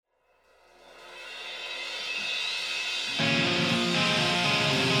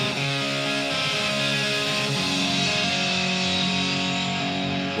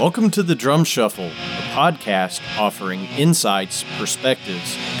Welcome to the Drum Shuffle, a podcast offering insights,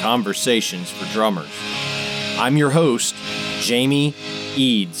 perspectives, and conversations for drummers. I'm your host, Jamie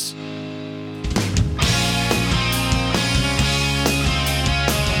Eads.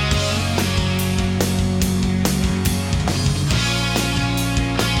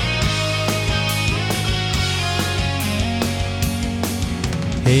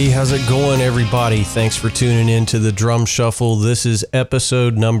 Hey, how's it going, everybody? Thanks for tuning in to the Drum Shuffle. This is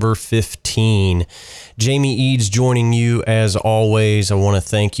episode number 15. Jamie Eads joining you as always. I want to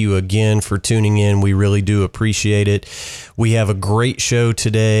thank you again for tuning in. We really do appreciate it. We have a great show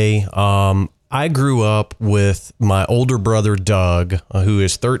today. I grew up with my older brother, Doug, who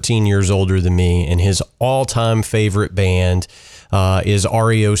is 13 years older than me, and his all-time favorite band is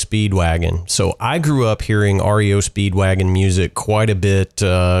REO Speedwagon. So I grew up hearing REO Speedwagon music quite a bit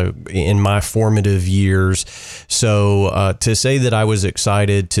in my formative years. So to say that I was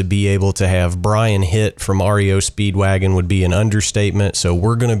excited to be able to have Bryan Hitt from REO Speedwagon would be an understatement. So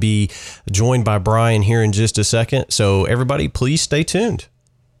we're going to be joined by Bryan here in just a second. So everybody, please stay tuned.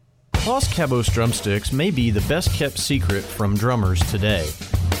 Los Cabos drumsticks may be the best kept secret from drummers today.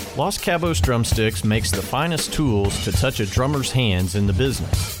 Los Cabos Drumsticks makes the finest tools to touch a drummer's hands in the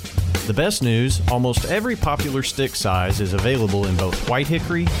business. The best news, almost every popular stick size is available in both white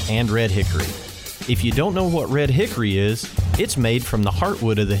hickory and red hickory. If you don't know what red hickory is, it's made from the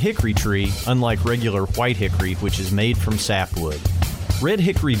heartwood of the hickory tree, unlike regular white hickory, which is made from sapwood. Red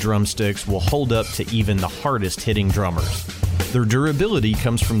hickory drumsticks will hold up to even the hardest hitting drummers. Their durability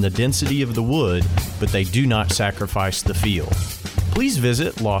comes from the density of the wood, but they do not sacrifice the feel. Please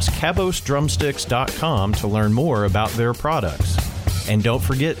visit LosCabosDrumsticks.com to learn more about their products. And don't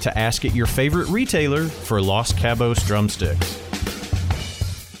forget to ask at your favorite retailer for Los Cabos drumsticks.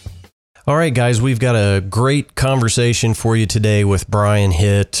 All right, guys, we've got a great conversation for you today with Bryan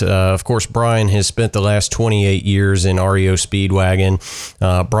Hitt. Of course, Bryan has spent the last 28 years in REO Speedwagon.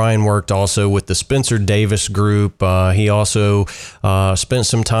 Bryan worked also with the Spencer Davis Group. He also spent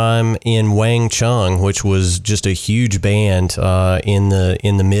some time in Wang Chung, which was just a huge band in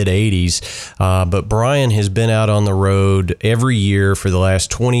the mid 80s. But Bryan has been out on the road every year for the last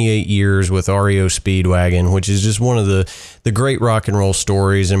 28 years with REO Speedwagon, which is just one of the great rock and roll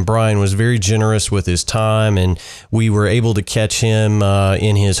stories. And Bryan was very generous with his time, and we were able to catch him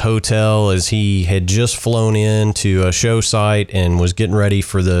in his hotel as he had just flown in to a show site and was getting ready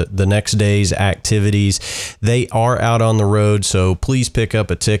for the next day's activities. They are out on the road, so please pick up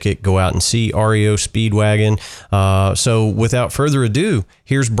a ticket, go out and see REO Speedwagon. So without further ado,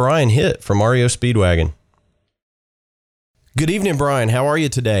 here's Bryan Hitt from REO Speedwagon. Good evening, Bryan. How are you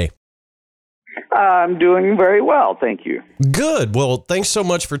today? I'm doing very well, thank you. Good. Well, thanks so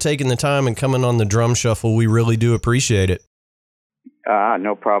much for taking the time and coming on the Drum Shuffle. We really do appreciate it.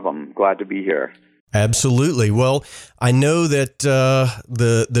 No problem. Glad to be here. Absolutely. Well, I know that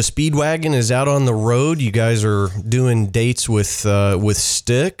the Speedwagon is out on the road. You guys are doing dates with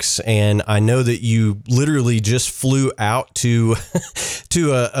sticks, and I know that you literally just flew out to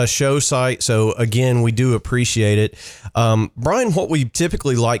a show site. So again, we do appreciate it. Bryan, what we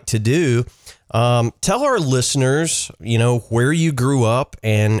typically like to do, tell our listeners, where you grew up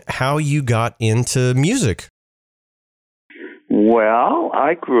and how you got into music. Well,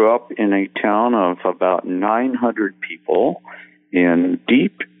 I grew up in a town of about 900 people in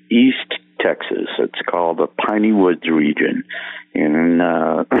deep East Texas. It's called the Piney Woods region. And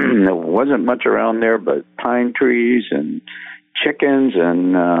there wasn't much around there but pine trees and chickens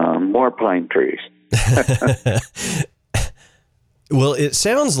and more pine trees. Well, it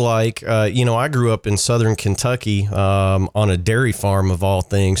sounds like, I grew up in southern Kentucky on a dairy farm of all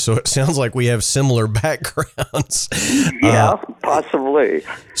things, so it sounds like we have similar backgrounds. Yeah, possibly.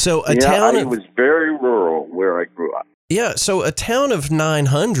 So it was very rural where I grew up. Yeah, so a town of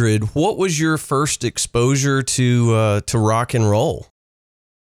 900, what was your first exposure to rock and roll?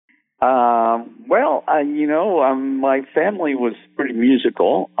 My family was pretty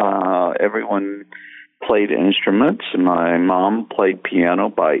musical. Everyone played instruments. My mom played piano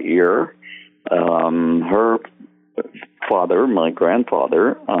by ear. Her father, my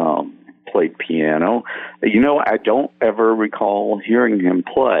grandfather, played piano. I don't ever recall hearing him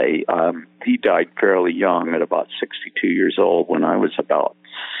play. He died fairly young at about 62 years old when I was about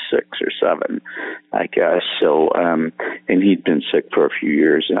 6 or 7, I guess. So, and he'd been sick for a few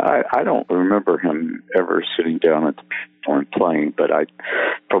years. I don't remember him ever sitting down at the piano and playing, but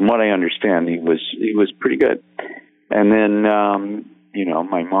from what I understand, he was pretty good. And then,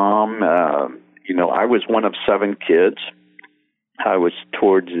 my mom, I was one of 7 kids. I was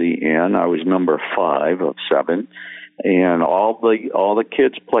towards the end. I was number 5 of 7. and all the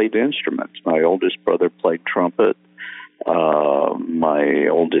kids played instruments. My oldest brother played trumpet. My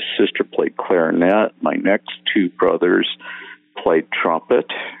oldest sister played clarinet. My next two brothers played trumpet.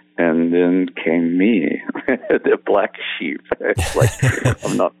 And then came me, the black sheep. It's like,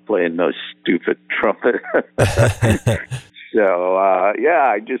 I'm not playing no stupid trumpet. So,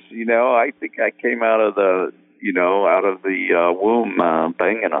 I just, I think I came out of the womb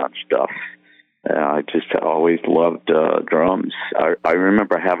banging on stuff. I just always loved drums. I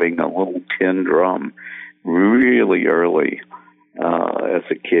remember having a little tin drum really early as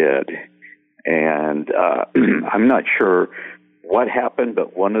a kid. And I'm not sure what happened,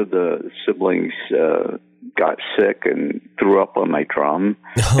 but one of the siblings got sick and threw up on my drum.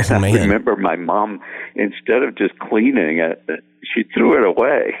 Oh, and man. I remember my mom, instead of just cleaning it, she threw it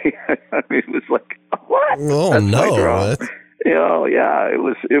away. It was like, what? Oh, That's no. my drum.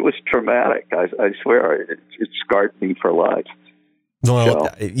 It was traumatic. I swear, it scarred me for life. Well,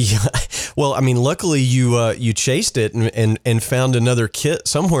 yeah. Well, I mean, luckily you chased it and found another kit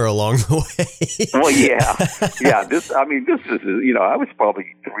somewhere along the way. Well, yeah. This is, I was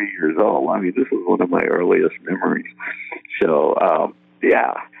probably 3 years old. I mean, this was one of my earliest memories. So,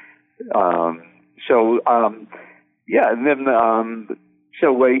 and then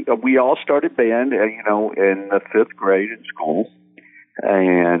so we all started band, in the fifth grade in school,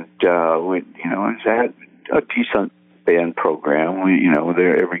 and we had a decent band program.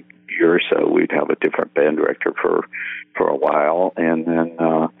 There every year or so we'd have a different band director for a while, and then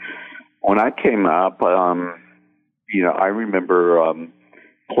when I came up, I remember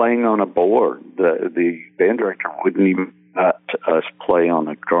playing on a board. The band director wouldn't even let us play on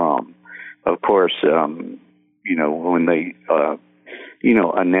a drum. Of course, when they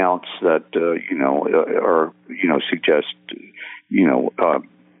announce that or suggest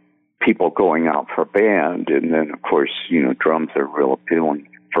people going out for band, and then of course drums are real appealing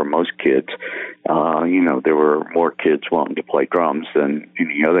for most kids. There were more kids wanting to play drums than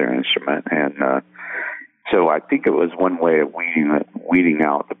any other instrument, and so I think it was one way of weeding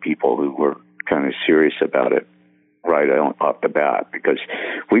out the people who were kind of serious about it right off the bat, because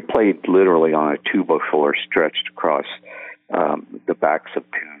we played literally on a 2x4 stretched across the backs of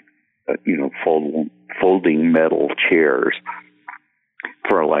two folding metal chairs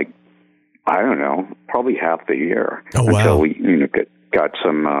for probably half the year. Oh, wow. Until we got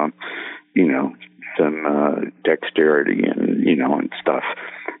some dexterity and stuff.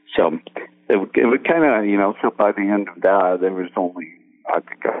 So it would kind of so by the end of that there was only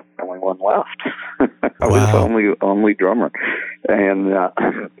the only one left. I was the only drummer, and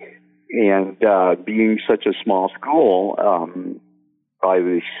being such a small school, by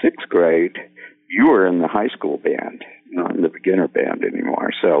the sixth grade, you were in the high school band, not in the beginner band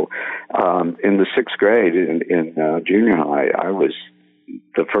anymore. So, in the sixth grade in junior high, I was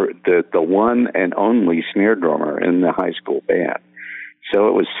the one and only snare drummer in the high school band. So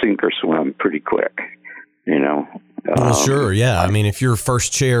it was sink or swim pretty quick, Well, sure, yeah. I mean, if you're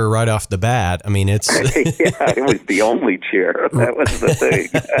first chair right off the bat, I mean, it's it was the only chair. That was the thing.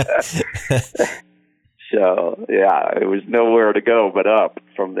 So, it was nowhere to go but up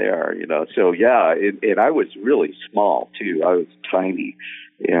from there, So, and I was really small, too. I was tiny.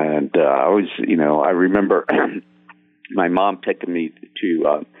 And I was, I remember my mom taking me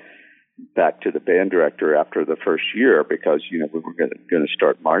to back to the band director after the first year because, we were going to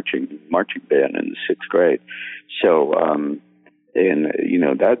start marching band in the sixth grade. So,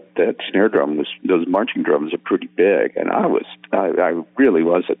 that snare drum those marching drums are pretty big, and I really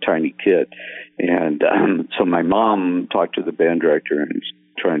was a tiny kid, and so my mom talked to the band director and was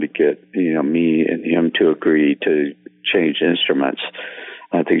trying to get me and him to agree to change instruments.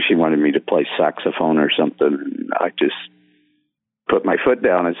 I think she wanted me to play saxophone or something. I just put my foot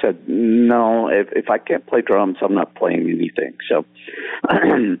down and said, no, if I can't play drums, I'm not playing anything. So.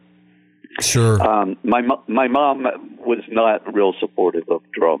 Sure. My mom was not real supportive of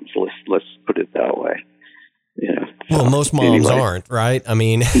drums. Let's put it that way. Yeah. Well, most moms aren't, right? I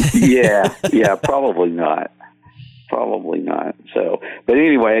mean. yeah, probably not. So, but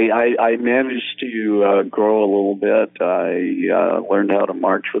anyway, I managed to grow a little bit. I learned how to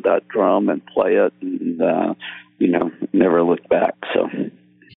march with that drum and play it, and never looked back.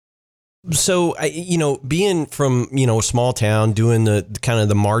 So, being from, a small town doing the kind of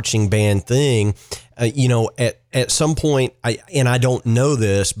the marching band thing, at some point, I don't know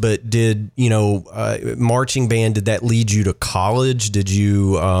this, but did marching band, did that lead you to college? Did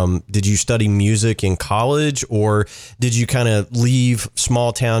you study music in college, or did you kind of leave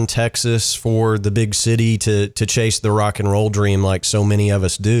small town Texas for the big city to chase the rock and roll dream like so many of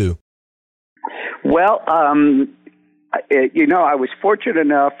us do? Well, I was fortunate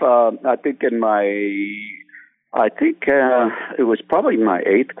enough. I think it was probably my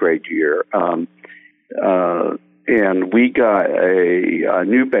 8th grade year, and we got a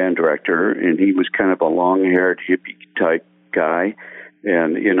new band director, and he was kind of a long-haired hippie type guy.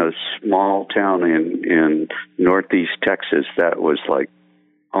 And in a small town in northeast Texas, that was like,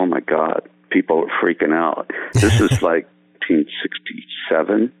 oh my God, people were freaking out. This is like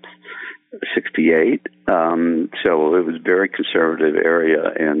 1967. 68. So it was a very conservative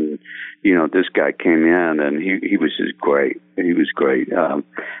area, and this guy came in, and he was just great. He was great.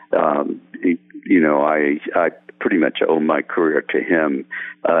 I pretty much owe my career to him.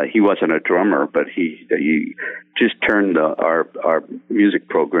 He wasn't a drummer, but he just turned our music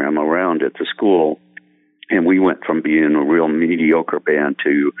program around at the school. And we went from being a real mediocre band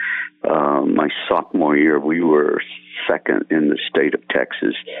to my sophomore year, we were second in the state of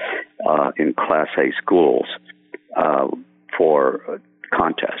Texas in Class A schools for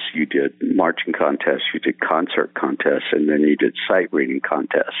contests. You did marching contests, you did concert contests, and then you did sight reading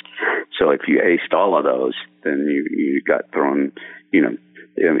contests. So if you aced all of those, then you got thrown,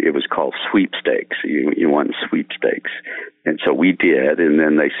 it was called sweepstakes. You won sweepstakes. And so we did, and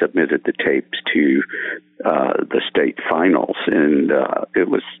then they submitted the tapes to the state finals, and it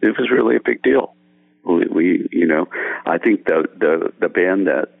was really a big deal. We I think the band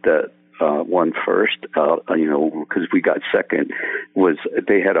that won first, because we got second,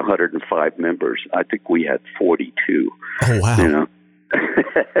 they had 105 members. I think we had 42. Oh wow!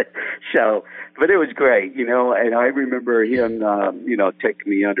 So, but it was great, and I remember him, taking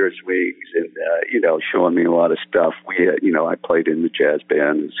me under his wings and, showing me a lot of stuff. I played in the jazz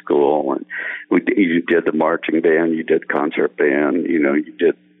band in school, and you did the marching band, you did concert band, you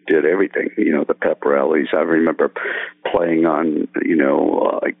did everything, the pep rallies. I remember playing on,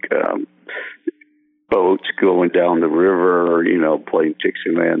 boats going down the river, playing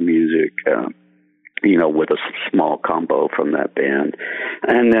Dixieland music, with a small combo from that band.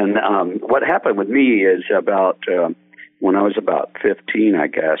 And then what happened with me is when I was about 15, I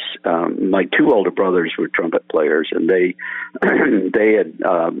guess, my 2 older brothers were trumpet players, and they had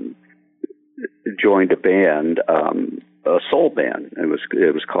joined a band, a soul band. It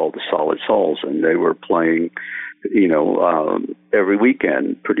was called the Solid Souls, and they were playing, every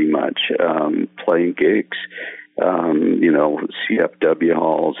weekend pretty much, playing gigs. CFW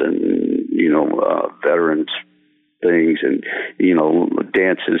halls and, veterans things and,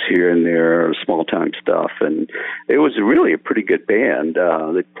 dances here and there, small time stuff. And it was really a pretty good band.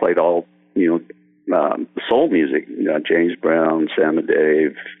 They played all, soul music, James Brown, Sam and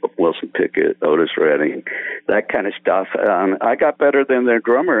Dave, Wilson Pickett, Otis Redding, that kind of stuff. I got better than their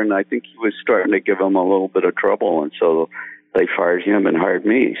drummer, and I think he was starting to give them a little bit of trouble. And so they fired him and hired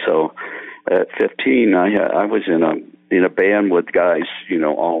me. So at 15, I was in a band with guys,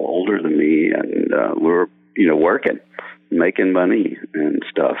 all older than me, and we were, working, making money and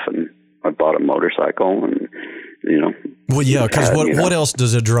stuff. And I bought a motorcycle, and Well, yeah, because what else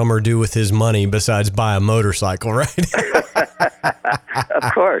does a drummer do with his money besides buy a motorcycle, right?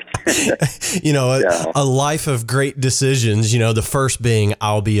 Of course. A life of great decisions. The first being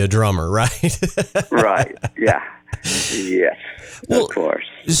I'll be a drummer, right? Right. Yeah. Yes. Well, of course.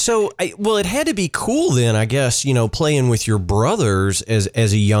 So, it had to be cool then, I guess, playing with your brothers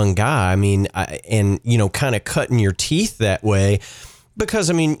as a young guy. I mean, and kind of cutting your teeth that way.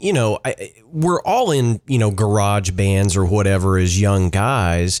 Because, we're all in, garage bands or whatever as young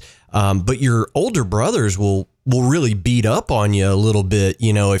guys. But your older brothers will really beat up on you a little bit,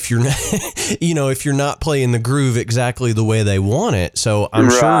 if you're not, if you're not playing the groove exactly the way they want it. So I'm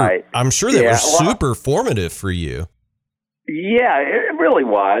sure that was super formative for you. Yeah, it really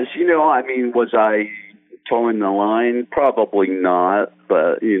was. Was I towing the line? Probably not.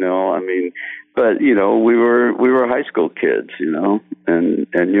 But, we were high school kids, and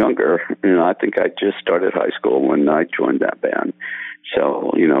younger. I think I just started high school when I joined that band.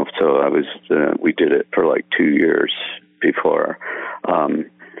 So, I was, we did it for like 2 years before.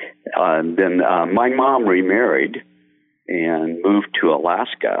 And then my mom remarried and moved to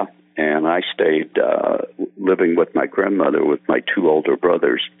Alaska, and I stayed living with my grandmother with my 2 older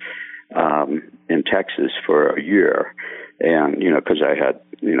brothers in Texas for a year. And, because I had,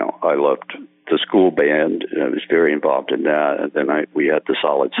 I loved the school band. I was very involved in that. And then we had the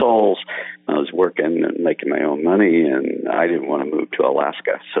Solid Souls. I was working and making my own money, and I didn't want to move to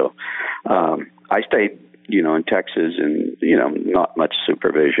Alaska. So I stayed, in Texas, and, not much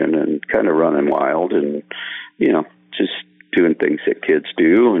supervision and kind of running wild and, just doing things that kids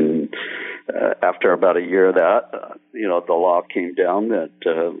do. And after about a year of that, the law came down that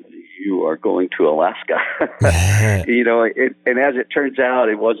you are going to Alaska. And as it turns out,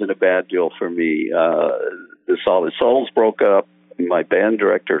 it wasn't a bad deal for me. The Solid Souls broke up. My band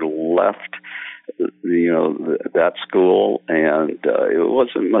director left, that school, and it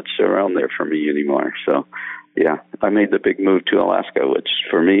wasn't much around there for me anymore. So, yeah, I made the big move to Alaska, which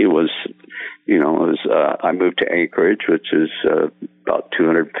for me was, I moved to Anchorage, which is about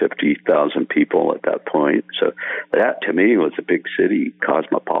 250,000 people at that point. So that to me was a big city,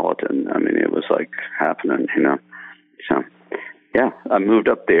 cosmopolitan. I mean, it was like happening, So, yeah, I moved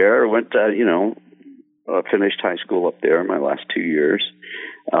up there, went to, finished high school up there my last 2 years.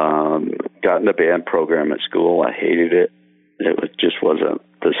 Got in the band program at school. I hated it. Just wasn't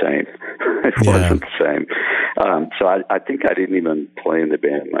the same. It wasn't the same. So I think I didn't even play in the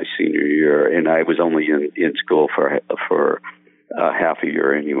band my senior year, and I was only in school for half a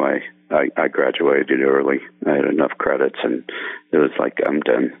year anyway. I graduated early. I had enough credits, and it was like, I'm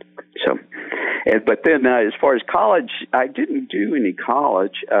done. So, but then as far as college, I didn't do any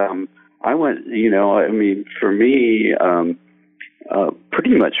college. I went, for me,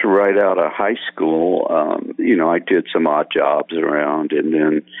 pretty much right out of high school, I did some odd jobs around, and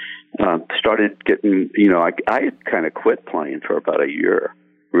then started getting, I had kind of quit playing for about a year,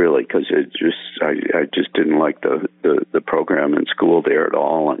 really, because I just didn't like the program in school there at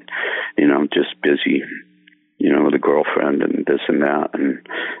all, and just busy, with a girlfriend and this and that, and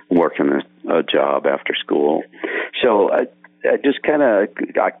working a job after school. So I just I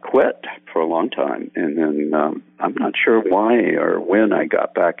quit for a long time, and then I'm not sure why or when I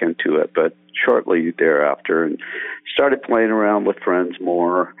got back into it, but shortly thereafter, and started playing around with friends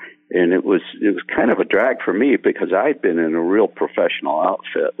more. And it was kind of a drag for me because I'd been in a real professional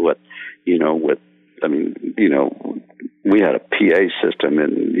outfit we had a PA system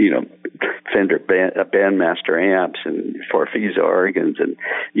and, Fender Bandmaster amps and Farfisa organs and,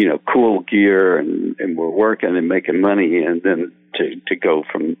 cool gear, and we're working and making money. And then to go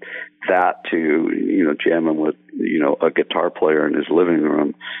from that to, jamming with, a guitar player in his living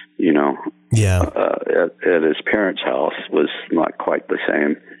room, at his parents' house was not quite the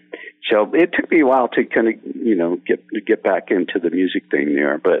same. So it took me a while to kind of, get back into the music thing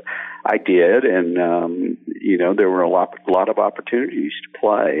there, but I did, and there were a lot of opportunities to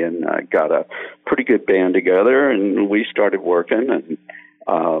play, and I got a pretty good band together, and we started working. And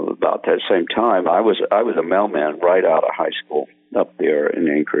about that same time, I was a mailman right out of high school up there in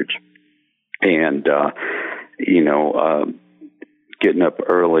Anchorage, and getting up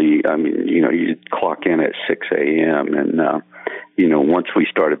early. I mean, you'd clock in at 6 a.m. and once we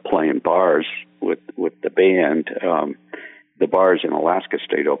started playing bars with the band, the bars in Alaska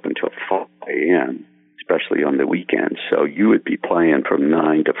stayed open till 5 a.m., especially on the weekends. So you would be playing from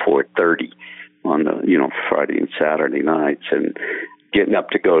 9 to 4:30 on the Friday and Saturday nights, and getting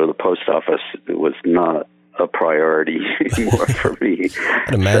up to go to the post office was not a priority anymore for me.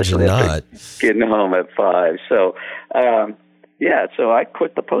 I'd imagine not. Getting home at 5. So, so I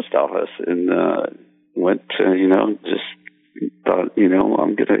quit the post office and went to, just thought,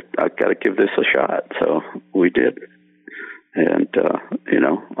 I've got to give this a shot. So we did. And,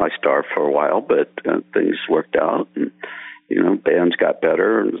 I starved for a while, but things worked out, and, bands got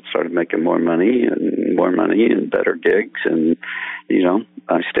better and started making more money and better gigs. And,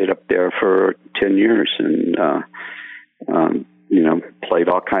 I stayed up there for 10 years and, played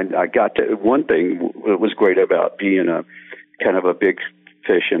all kinds. I got to, one thing that was great about being a kind of a big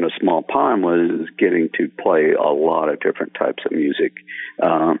fish in a small pond was getting to play a lot of different types of music,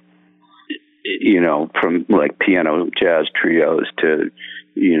 from like piano, jazz trios to,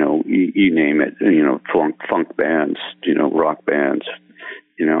 you name it, funk bands, rock bands,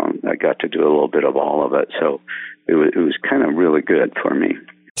 I got to do a little bit of all of it. So it was kind of really good for me.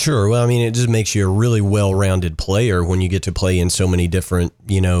 Sure. Well, I mean, it just makes you a really well-rounded player when you get to play in so many different,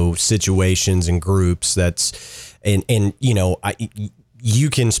 situations and groups.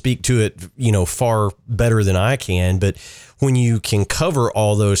 You can speak to it, far better than I can, but when you can cover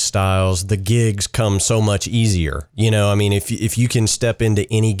all those styles, the gigs come so much easier. If you can step into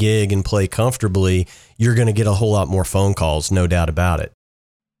any gig and play comfortably, you're going to get a whole lot more phone calls, no doubt about it.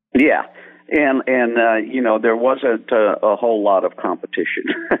 Yeah. And there wasn't a whole lot of competition.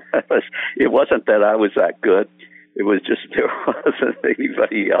 It wasn't that I was that good. It was just there wasn't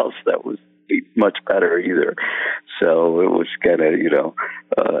anybody else that was much better either. So it was kind of,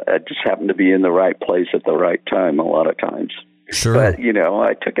 I just happened to be in the right place at the right time a lot of times. Sure. But,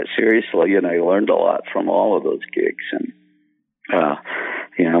 I took it seriously, and I learned a lot from all of those gigs. And,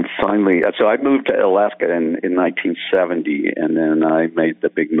 finally, so I moved to Alaska in 1970, and then I made the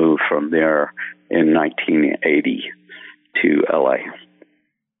big move from there in 1980 to LA.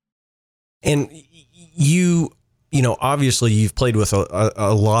 And obviously you've played with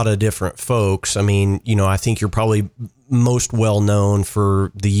a lot of different folks. I mean, I think you're probably most well known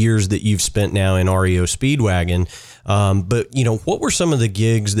for the years that you've spent now in REO Speedwagon. But what were some of the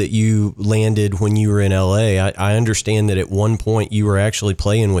gigs that you landed when you were in LA? I understand that at one point you were actually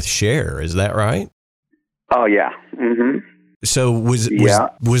playing with Cher. Is that right? Oh yeah. Mm-hmm. So was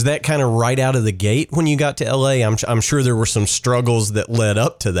that kind of right out of the gate when you got to LA? I'm sure there were some struggles that led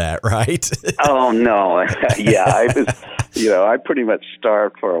up to that, right? Oh no. Yeah, I was, I pretty much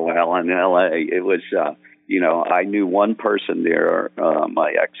starved for a while in LA. It was, I knew one person there,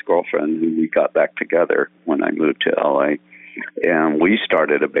 my ex-girlfriend, who we got back together when I moved to LA. And we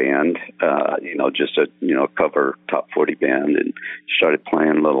started a band, just a, cover top 40 band, and started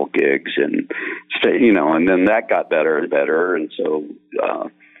playing little gigs and and then that got better and better. And so,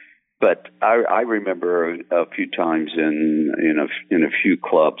 but I remember a few times in a few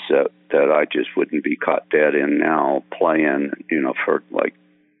clubs that I just wouldn't be caught dead in now, playing, for like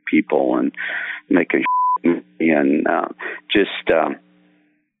people and making and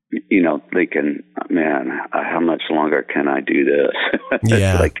thinking, man, how much longer can I do this?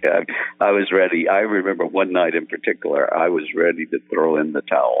 Yeah. It's like I was ready. I remember one night in particular, I was ready to throw in the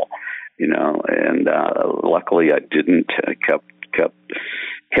towel, and luckily I didn't. I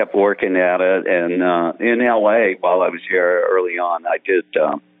kept working at it. And in LA, while I was here early on, I did.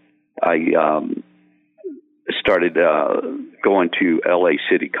 I started going to LA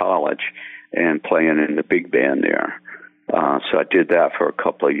City College and playing in the big band there. So I did that for a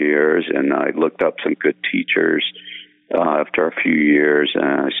couple of years, and I looked up some good teachers after a few years. And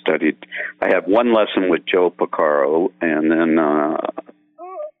I studied. I had one lesson with Joe Porcaro, and then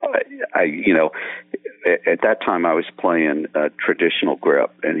at that time I was playing traditional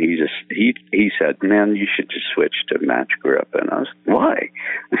grip, and he said, "Man, you should just switch to match grip." And I was, why?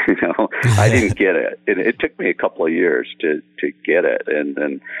 I didn't get it. It took me a couple of years to get it, and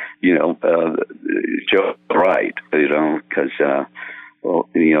then Joe was right, because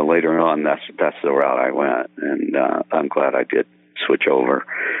later on that's the route I went, and I'm glad I did switch over.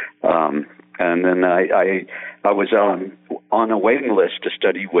 And then I was on a waiting list to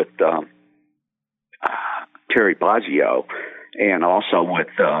study with Terry Bozzio, and also with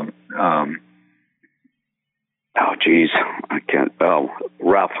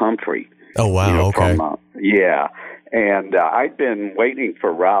Ralph Humphrey. Oh wow, okay. And I'd been waiting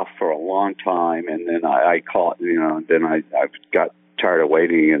for Ralph for a long time, and then I called, then I got tired of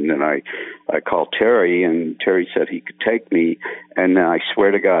waiting, and then I called Terry, and Terry said he could take me, and then I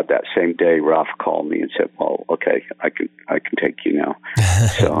swear to God, that same day Ralph called me and said, "Well, okay, I can take you now."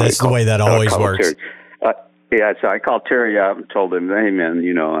 So that's the way that always works. So I called Terry up and told him, "Hey, man,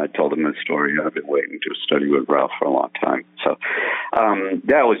 I told him the story. I've been waiting to study with Ralph for a long time." So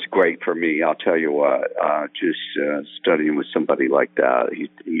that was great for me. I'll tell you what, just studying with somebody like that, he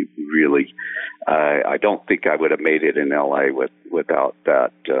really, I don't think I would have made it in L.A. without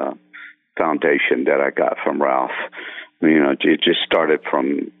that foundation that I got from Ralph. It just started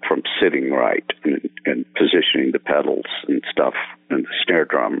from sitting right and positioning the pedals and stuff and the snare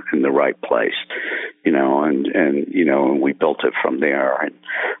drum in the right place, and we built it from there. And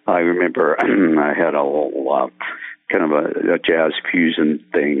I remember I had a little kind of a jazz fusion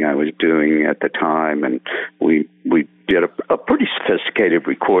thing I was doing at the time, and we did a pretty sophisticated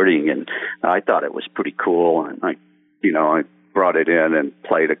recording, and I thought it was pretty cool. And I brought it in and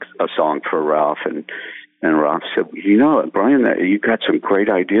played a song for Ralph, and Ralph said, "Bryan, you got some great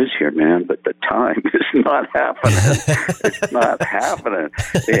ideas here, man, but the time is not happening. It's not happening."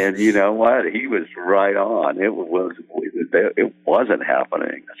 And you know what? He was right on. It wasn't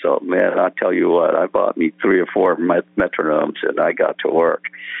happening. So, man, I'll tell you what, I bought me 3 or 4 metronomes, and I got to work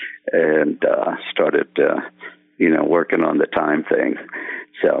and started, working on the time thing.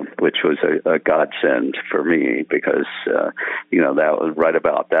 So, which was a godsend for me, because, that was right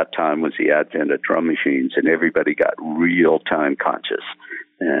about that time was the advent of drum machines, and everybody got real time conscious.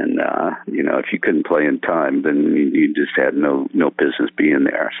 And, if you couldn't play in time, then you just had no business being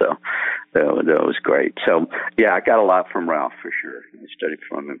there. So that was great. So, yeah, I got a lot from Ralph for sure. I studied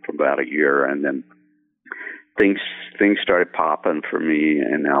from him for about a year, and then things started popping for me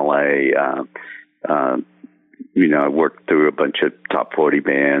in L.A. I worked through a bunch of top 40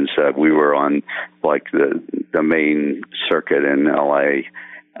 bands. We were on like the main circuit in LA,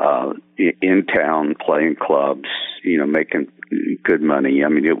 in town, playing clubs, making good money. I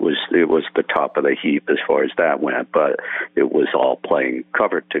mean, it was the top of the heap as far as that went, but it was all playing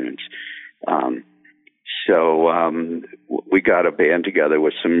cover tunes. So we got a band together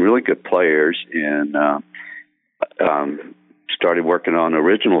with some really good players, and started working on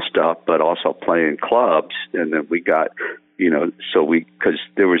original stuff, but also playing clubs. And then we got, because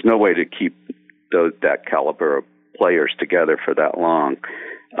there was no way to keep that caliber of players together for that long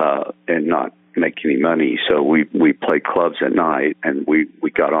and not make any money. So we played clubs at night, and we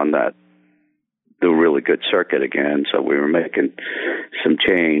got on the really good circuit again. So we were making some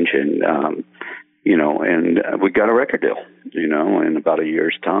change, and and we got a record deal, in about a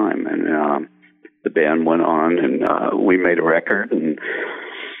year's time. And the band went on, and we made a record, and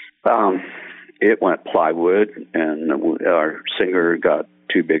it went plywood, and our singer got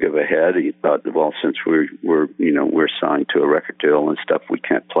too big of a head. He thought, well, since we're signed to a record deal and stuff, we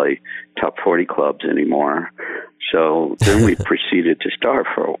can't play top 40 clubs anymore. So then we proceeded to starve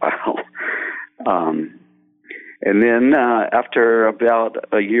for a while. And then after about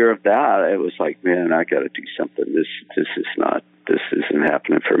a year of that, it was like, man, I got to do something. This isn't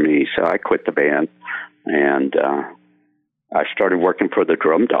happening for me. So I quit the band, and I started working for the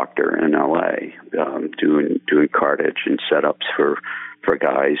Drum Doctor in L.A., doing cartage and setups for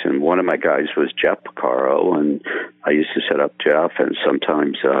guys. And one of my guys was Jeff Porcaro, and I used to set up Jeff, and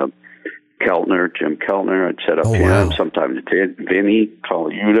sometimes Jim Keltner, I'd set up him. Wow. Sometimes Vinny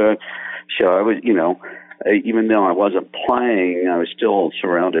Colaiuta. So I was, even though I wasn't playing, I was still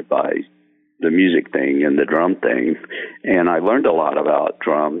surrounded by the music thing and the drum thing, and I learned a lot about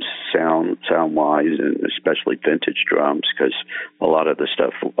drums, sound-wise, and especially vintage drums, because a lot of the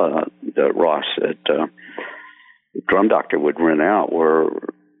stuff that Ross at Drum Doctor would rent out were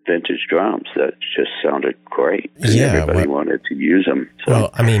vintage drums that just sounded great. Yeah, everybody wanted to use them. So, well,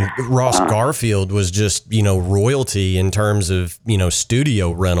 I mean, Ross Garfield was just, royalty in terms of,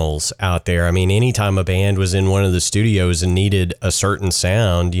 studio rentals out there. I mean, anytime a band was in one of the studios and needed a certain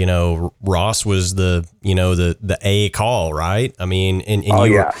sound, Ross was the A call, right? I mean, and you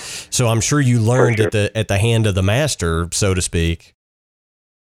were, so I'm sure you learned at the hand of the master, so to speak.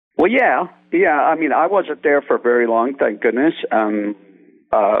 Well, yeah. I mean, I wasn't there for very long, thank goodness.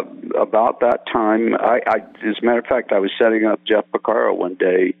 About that time, as a matter of fact, I was setting up Jeff Porcaro one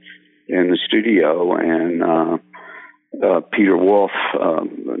day in the studio, and Peter Wolf,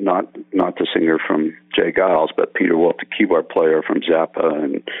 not the singer from Jay Giles, but Peter Wolf, the keyboard player from Zappa,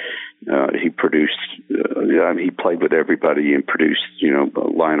 and he produced. He played with everybody and produced,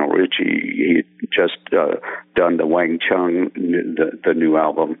 Lionel Richie. He had just done the Wang Chung, the new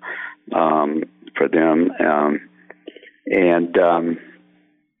album for them, and.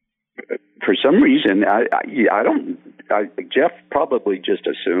 For some reason, Jeff probably just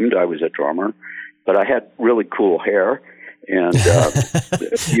assumed I was a drummer, but I had really cool hair, and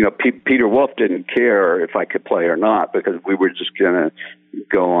Peter Wolf didn't care if I could play or not, because we were just gonna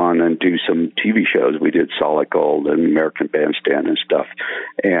go on and do some TV shows. We did Solid Gold and American Bandstand and stuff,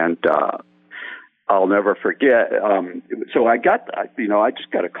 and I'll never forget. So I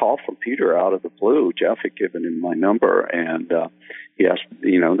just got a call from Peter out of the blue. Jeff had given him my number, and he asked,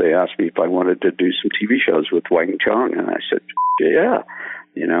 they asked me if I wanted to do some TV shows with Wang Chung, and I said, yeah,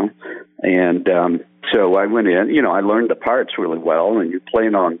 and so I went in. I learned the parts really well, and you're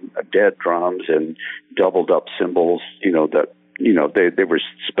playing on dead drums and doubled up cymbals. They were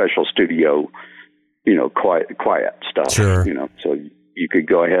special studio, quiet stuff. Sure. So you could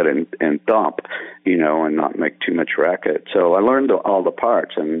go ahead and thump, and not make too much racket. So I learned all the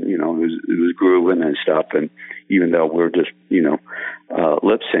parts, and, it was grooving and stuff. And even though we're just,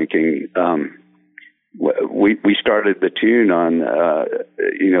 lip syncing, we started the tune on,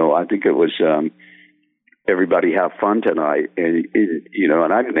 I think it was, Everybody Have Fun Tonight. And,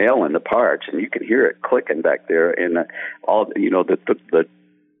 and I'm nailing the parts, and you can hear it clicking back there. And all, the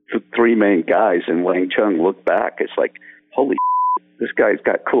three main guys in Wang Chung look back. It's like, holy this guy's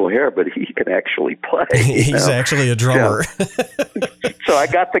got cool hair, but he can actually play. He's actually a drummer. So I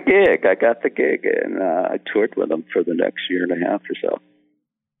got the gig, and I toured with him for the next year and a half or so.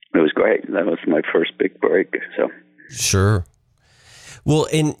 It was great. That was my first big break. So sure. Well,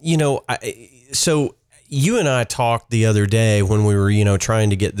 and so you and I talked the other day when we were, trying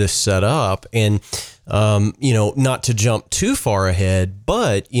to get this set up, and not to jump too far ahead,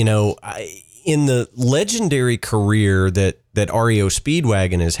 but in the legendary career that REO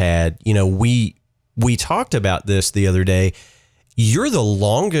Speedwagon has had, we talked about this the other day. You're the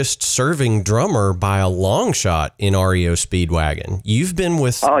longest serving drummer by a long shot in REO Speedwagon. You've been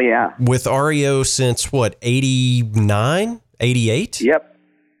with REO since what, 89, 88? Yep.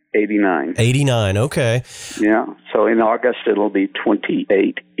 89. 89. Okay. Yeah. So in August, it'll be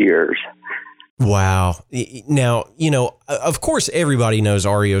 28 years. Wow. Now, of course, everybody knows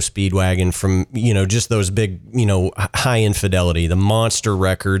REO Speedwagon from, just those big, high infidelity, the monster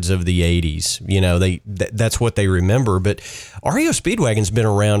records of the 80s. That's what they remember. But REO Speedwagon's been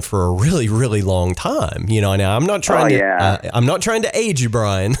around for a really, really long time. Now I'm not trying I'm not trying to age you,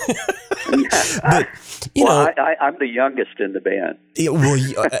 Bryan. But, I'm the youngest in the band.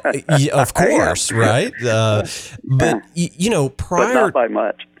 Of course, right? But, but not by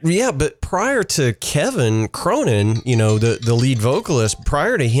much. Yeah, but prior to Kevin Cronin, the lead vocalist,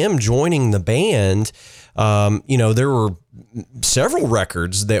 prior to him joining the band, there were several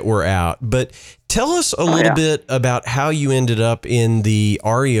records that were out. But tell us a little bit about how you ended up in the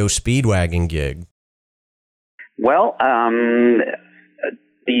REO Speedwagon gig. Well,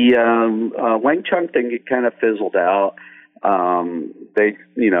 the Wang Chung thing, it kind of fizzled out. They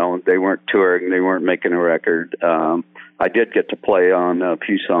weren't touring, they weren't making a record. I did get to play on a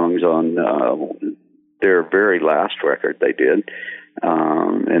few songs on their very last record they did.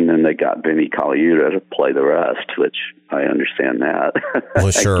 And then they got Vinnie Colaiuta to play the rest, which I understand that.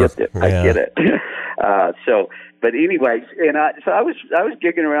 Well, sure. I get it. But anyways, I was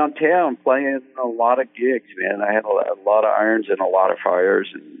gigging around town, playing a lot of gigs, man. I had a lot of irons and a lot of fires,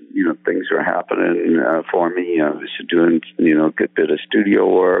 and things were happening for me. I was doing a good bit of studio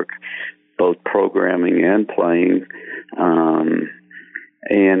work, both programming and playing.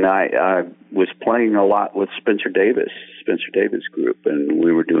 And I was playing a lot with Spencer Davis group, and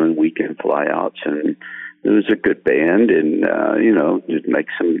we were doing weekend flyouts, and it was a good band, and just make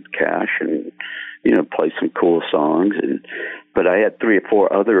some cash and play some cool songs. But I had 3 or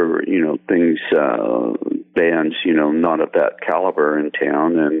 4 other things, bands not of that caliber in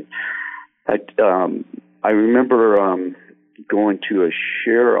town, and I remember going to a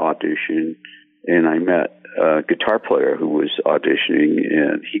Cher audition, and I met a guitar player who was auditioning,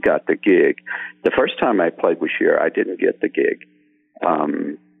 and he got the gig. The first time I played with Cher, I didn't get the gig,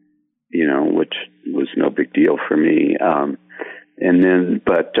 which was no big deal for me.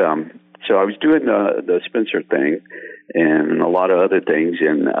 So I was doing the Spencer thing and a lot of other things,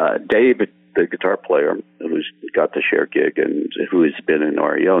 and Dave, the guitar player who's got the Cher gig and who has been in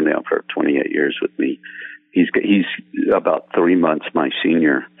REO now for 28 years with me, he's about 3 months my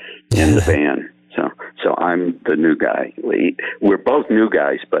senior in the band. So I'm the new guy. We're both new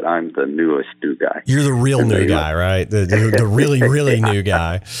guys, but I'm the newest new guy. You're the real new guy, right? The really, really new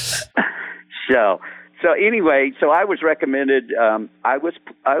guy. So anyway, I was recommended. I was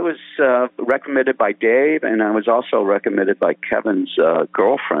recommended by Dave, and I was also recommended by Kevin's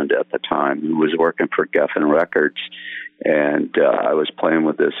girlfriend at the time, who was working for Geffen Records, and I was playing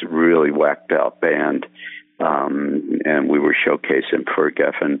with this really whacked out band. And we were showcasing for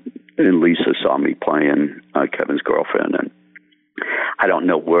Geffen, and Lisa saw me playing Kevin's girlfriend, and I don't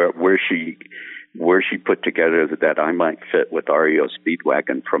know where she put together that I might fit with REO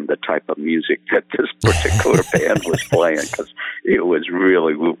Speedwagon from the type of music that this particular band was playing, because it was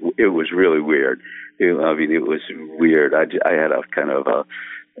really weird. It was weird. I had a kind of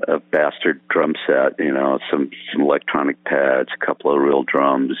a bastard drum set, some electronic pads, a couple of real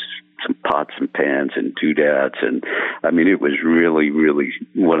drums, some pots and pans and doodads, and it was really, really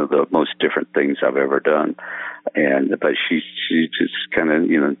one of the most different things I've ever done. But she just kind of,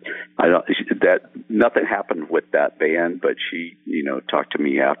 nothing happened with that band, but she, talked to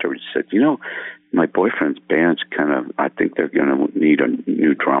me afterwards, said, my boyfriend's band's I think they're going to need a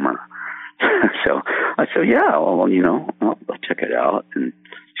new drummer. So I said, yeah, well, I'll check it out. And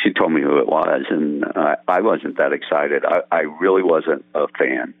she told me who it was, and I wasn't that excited. I really wasn't a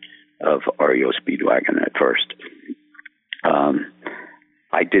fan of REO Speedwagon at first.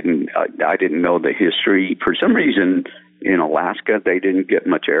 I didn't know the history. For some reason, in Alaska, they didn't get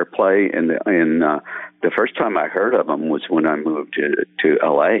much airplay, and the first time I heard of them was when I moved to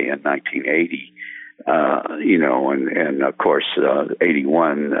LA in 1980. And of course,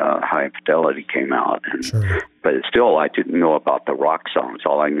 81, High Infidelity came out. And, sure. But still, I didn't know about the rock songs.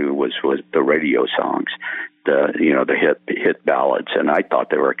 All I knew was the radio songs, the hit ballads. And I thought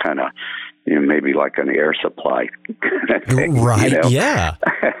they were kind of, maybe like an Air Supply kind of thing. Right, yeah.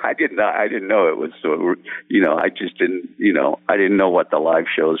 I didn't know it was, I just didn't, I didn't know what the live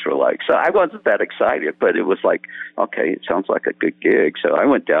shows were like. So I wasn't that excited, but it was like, okay, it sounds like a good gig. So I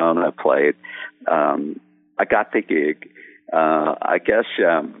went down and I played. I got the gig. I guess,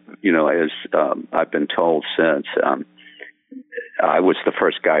 as I've been told since, I was the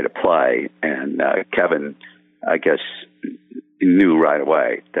first guy to play, and Kevin, I guess, knew right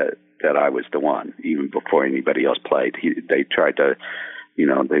away that I was the one, even before anybody else played. They tried to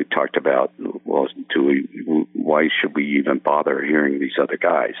they talked about, well, why should we even bother hearing these other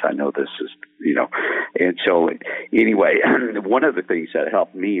guys? I know this is, and so anyway, one of the things that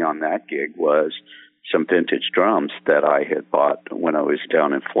helped me on that gig was some vintage drums that I had bought when I was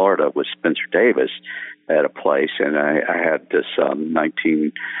down in Florida with Spencer Davis at a place, and I had this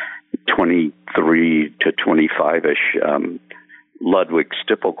 1923 to 25-ish Ludwig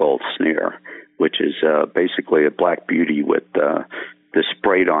Stippelgold snare, which is basically a black beauty with the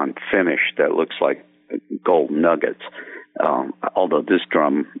sprayed-on finish that looks like gold nuggets. Although this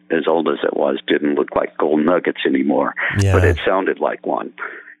drum, as old as it was, didn't look like gold nuggets anymore, but it sounded like one.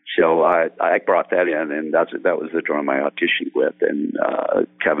 So I brought that in, and that was the drum I auditioned with, and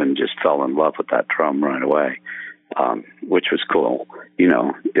Kevin just fell in love with that drum right away, which was cool,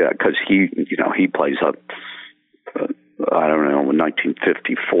 because he plays up. I don't know,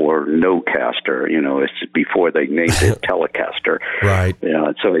 1954 Nocaster, it's before they named it Telecaster. Right.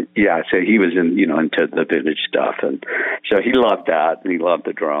 So he was into the vintage stuff. And so he loved that, and he loved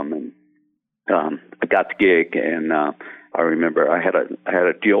the drum. And I got the gig, and I remember I had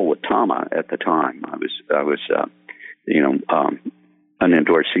a deal with Tama at the time. I was an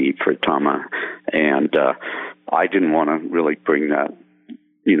endorsee for Tama, and I didn't want to really bring that,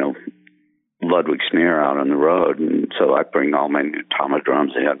 Ludwig snare out on the road, and so I bring all my new Tama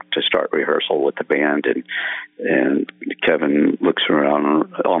drums in to start rehearsal with the band, and Kevin looks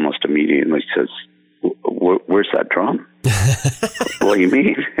around almost immediately and says, "Where's that drum?" What do you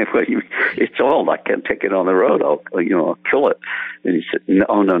mean? It's old. I can't take it on the road. I'll kill it. And he said,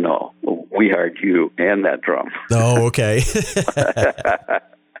 "No. We hired you and that drum." Oh, okay.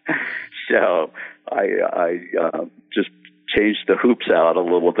 So I just changed the hoops out a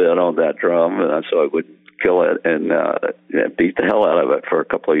little bit on that drum, so I would kill it, and beat the hell out of it for a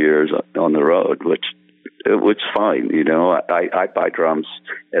couple of years on the road, which it was fine. I buy drums,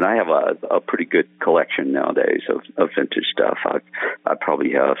 and I have a pretty good collection nowadays of vintage stuff. I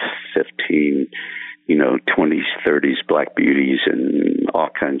probably have 15, 20s, 30s Black Beauties, and all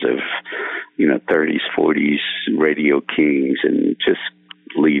kinds of, 30s, 40s Radio Kings, and just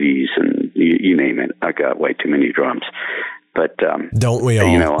Leadies, and you name it. I got way too many drums. But don't we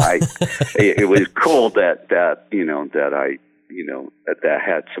all? It was cool that I that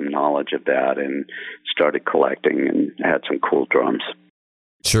had some knowledge of that and started collecting and had some cool drums.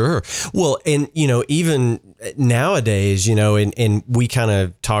 Sure. Well, and, even nowadays, and we kind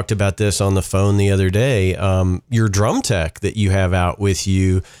of talked about this on the phone the other day, your drum tech that you have out with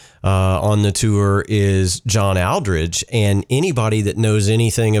you on the tour is John Aldridge, and anybody that knows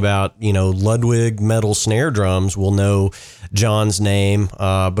anything about, Ludwig metal snare drums will know John's name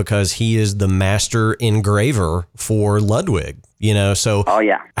because he is the master engraver for Ludwig. So oh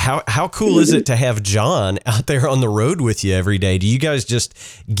yeah, how cool is it to have John out there on the road with you every day? Do you guys just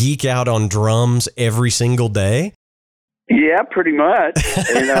geek out on drums every single day? Yeah, pretty much.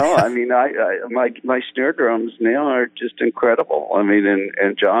 I mean, my snare drums now are just incredible. I mean,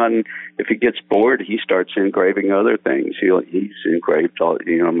 and John, if he gets bored, he starts engraving other things. He's engraved all,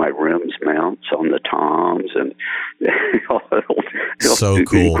 my rims mounts on the toms, and he'll so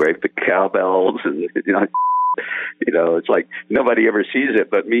cool. Engrave the cowbells, and it's like nobody ever sees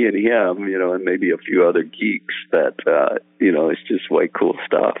it but me and him, and maybe a few other geeks that, it's just way cool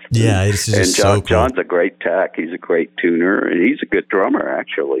stuff. Yeah, it's just and so cool. John's a great tech. He's a great tuner, and he's a good drummer,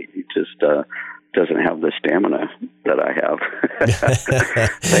 actually. He just doesn't have the stamina that I have.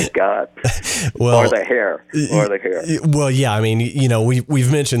 Thank God. Well, or the hair. Well, yeah, I mean,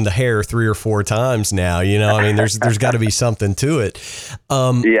 we've mentioned the hair 3 or 4 times now, I mean, there's got to be something to it.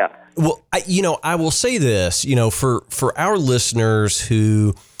 Yeah. Well, I will say this, for our listeners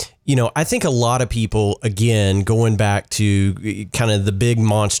who, I think a lot of people, again, going back to kind of the big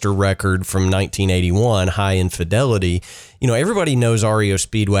monster record from 1981, High Infidelity, everybody knows REO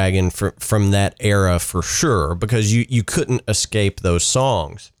Speedwagon from that era for sure, because you couldn't escape those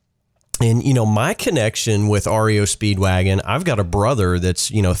songs. And, my connection with REO Speedwagon, I've got a brother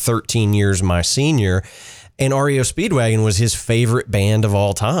that's, 13 years my senior, and REO Speedwagon was his favorite band of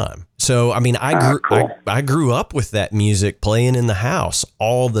all time. So, I mean, I grew up with that music playing in the house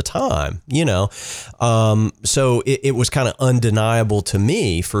all the time, so it was kind of undeniable to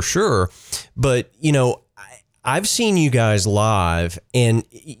me for sure. But, I've seen you guys live, and,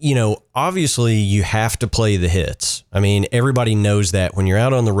 obviously you have to play the hits. I mean, everybody knows that when you're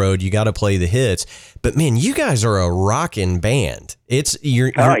out on the road, you got to play the hits. But man, you guys are a rockin' band.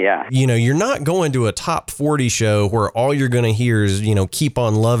 You're not going to a top 40 show where all you're going to hear is, Keep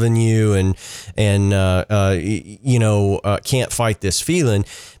on Loving You and Can't Fight This Feeling.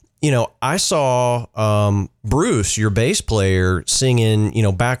 I saw Bruce, your bass player, singing,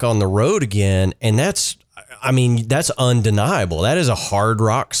 Back on the Road Again. And that's undeniable. That is a hard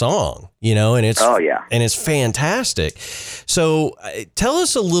rock song, and it's, oh yeah, and it's fantastic. So tell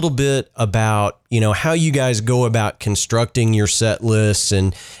us a little bit about, how you guys go about constructing your set lists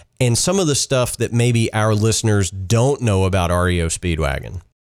and some of the stuff that maybe our listeners don't know about REO Speedwagon.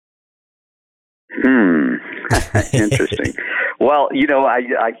 Interesting. Well,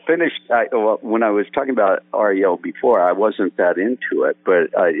 I finished, when I was talking about REO before, I wasn't that into it,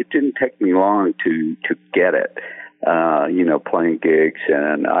 but it didn't take me long to get it, playing gigs.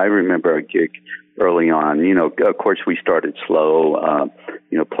 And I remember a gig early on, of course we started slow,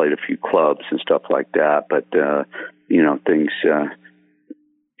 played a few clubs and stuff like that, but, things,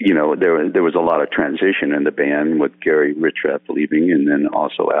 there was a lot of transition in the band with Gary Richrath leaving and then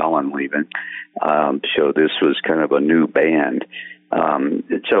also Alan leaving. So this was kind of a new band.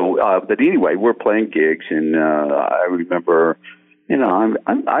 But anyway, we're playing gigs, and I remember,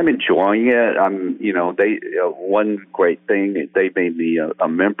 I'm enjoying it. They one great thing, they made me a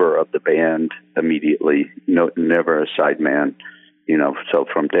member of the band immediately. Never a sideman. So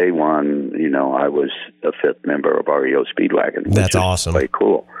from day one, I was a fifth member of REO Speedwagon. That's awesome. Very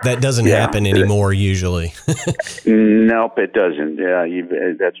cool. That doesn't happen anymore usually. Nope, it doesn't. Yeah,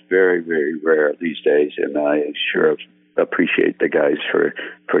 that's very, very rare these days, and I sure appreciate the guys for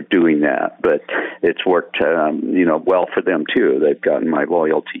doing that. But it's worked, well for them too. They've gotten my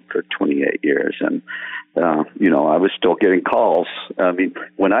loyalty for 28 years, and I was still getting calls. I mean,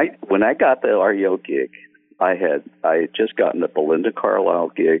 when I got the REO gig, I had just gotten the Belinda Carlisle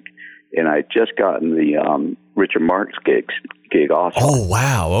gig, and I had just gotten the Richard Marx gig also. Oh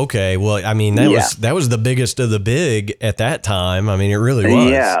wow! Okay, well, I mean that was the biggest of the big at that time. I mean, it really was.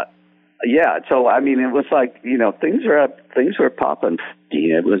 Yeah. So I mean, it was like things were popping.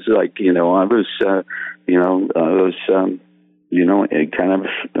 It was like kind of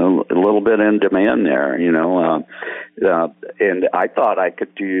a little bit in demand there, and I thought I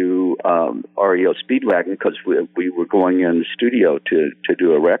could do REO Speedwagon because we were going in the studio to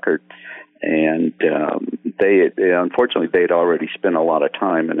do a record, and they unfortunately they'd already spent a lot of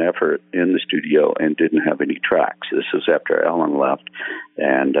time and effort in the studio and didn't have any tracks. This was after Alan left,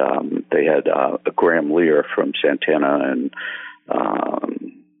 and they had Graham Lear from Santana and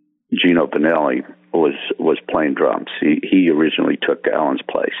Gino Vanelli was playing drums. He originally took Alan's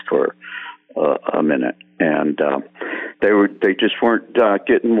place for a minute, and they just weren't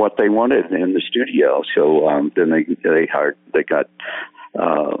getting what they wanted in the studio. So then they got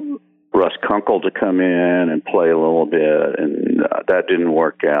Russ Kunkel to come in and play a little bit, and that didn't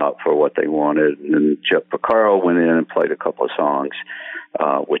work out for what they wanted. And then Jeff Porcaro went in and played a couple of songs,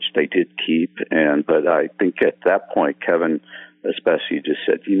 which they did keep. But I think at that point, Kevin especially just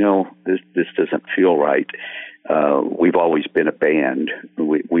said, this doesn't feel right. We've always been a band.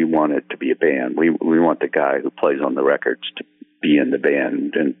 We want it to be a band. We want the guy who plays on the records to be in the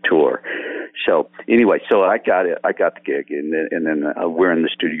band and tour. So anyway, I got it. I got the gig, and then we're in the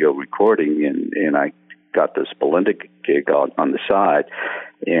studio recording, and I got this Belinda gig on the side.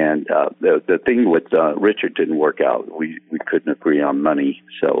 And the thing with Richard didn't work out. We couldn't agree on money,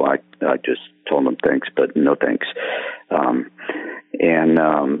 so I just told him thanks, but no thanks.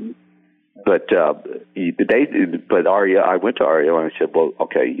 But REO, I went to REO and I said, well,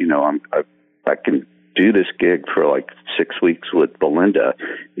 okay, I can do this gig for like 6 weeks with Belinda.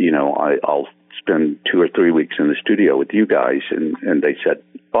 I'll spend 2 or 3 weeks in the studio with you guys. And they said,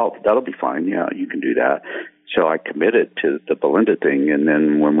 oh, that'll be fine. Yeah, you can do that. So I committed to the Belinda thing. And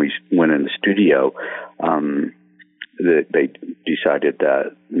then when we went in the studio, they decided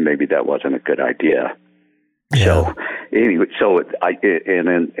that maybe that wasn't a good idea. Yeah. So anyway,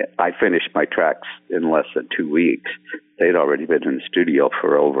 then I finished my tracks in less than 2 weeks. They'd already been in the studio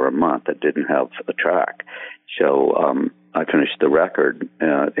for over a month. I didn't have a track. So I finished the record,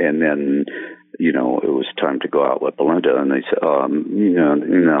 and then, it was time to go out with Belinda, and they said,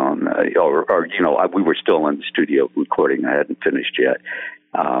 we were still in the studio recording. I hadn't finished yet.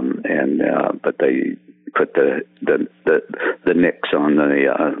 But they put the nicks on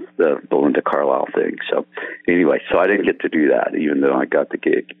the Belinda Carlisle thing. So anyway, I didn't get to do that, even though I got the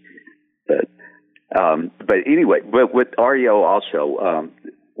gig. But anyway, with REO also,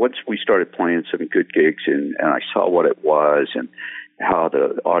 once we started playing some good gigs, and I saw what it was and how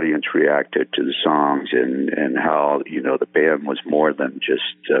the audience reacted to the songs, and how the band was more than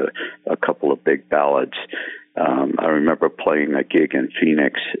just a couple of big ballads. I remember playing a gig in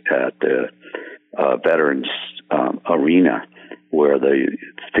Phoenix at the Veterans Arena, where the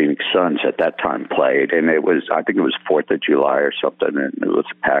Phoenix Suns at that time played, and I think it was 4th of July or something, and it was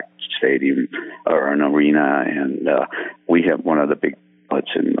a packed stadium or an arena, and we had one of the big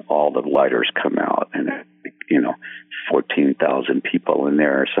lights, and all the lighters come out, and 14,000 people in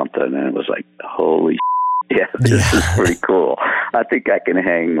there or something, and it was like, holy yeah, this is pretty cool. I think I can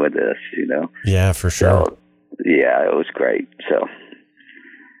hang with this, Yeah, for sure. So, yeah, it was great. So,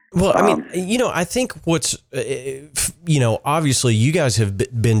 well, I mean, I think what's, obviously you guys have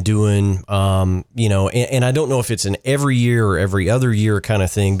been doing, and I don't know if it's an every year or every other year kind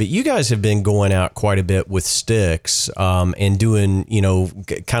of thing, but you guys have been going out quite a bit with Styx, and doing,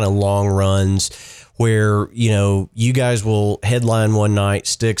 kind of long runs where, you guys will headline one night,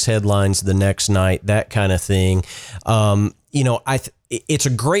 Styx headlines the next night, that kind of thing. It's a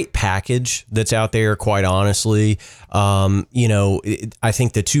great package that's out there, quite honestly. I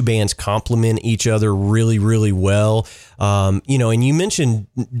think the two bands complement each other really, really well. And you mentioned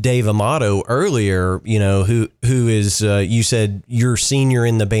Dave Amato earlier, who is, you said you're senior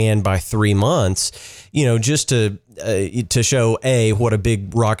in the band by 3 months, just to show what a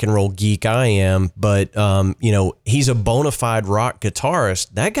big rock and roll geek I am. But, he's a bona fide rock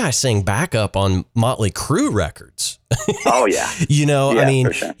guitarist. That guy sang backup on Motley Crue records. Oh yeah. I mean,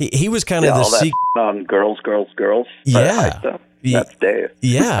 sure. he was kind of the secret on Girls. Yeah. That's Dave.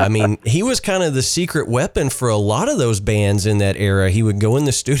 Yeah. I mean, he was kind of the secret weapon for a lot of those bands in that era. He would go in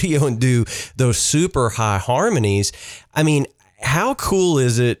the studio and do those super high harmonies. I mean, how cool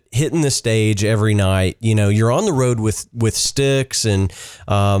is it hitting the stage every night? You're on the road with Styx, and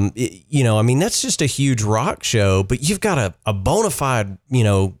that's just a huge rock show, but you've got a bona fide,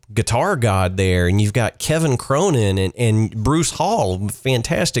 guitar god there, and you've got Kevin Cronin and Bruce Hall,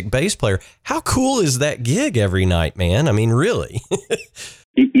 fantastic bass player. How cool is that gig every night, man? I mean, really?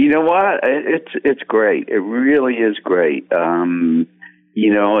 You know what? It's great. It really is great.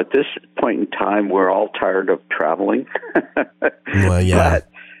 At this point in time, we're all tired of traveling. Well, yeah.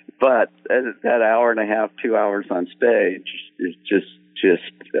 But that hour and a half, 2 hours on stage is just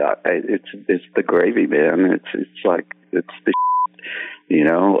it's the gravy, man. It's the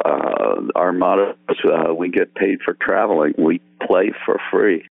our motto is we get paid for traveling. We play for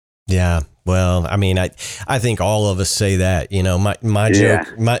free. Yeah. Well, I mean, I think all of us say that, my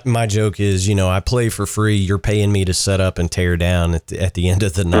joke is, I play for free. You're paying me to set up and tear down at the end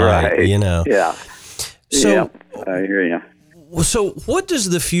of the night, right. Yeah. So I hear you. So what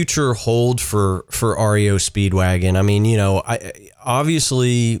does the future hold for REO Speedwagon? I mean,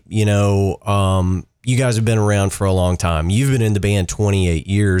 obviously, you guys have been around for a long time. You've been in the band 28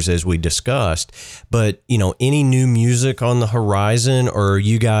 years, as we discussed, but, any new music on the horizon, or are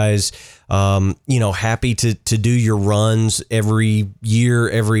you guys, happy to do your runs every year,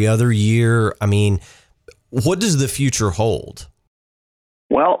 every other year? I mean, what does the future hold?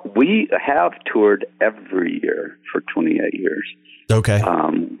 Well, we have toured every year for 28 years. Okay.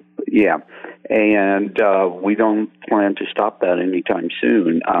 Yeah. And we don't plan to stop that anytime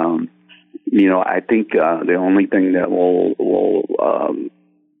soon. I think the only thing that will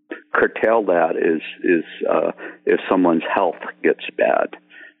curtail that is if someone's health gets bad.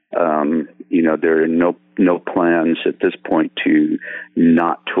 There are no plans at this point to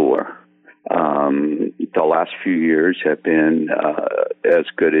not tour. The last few years have been as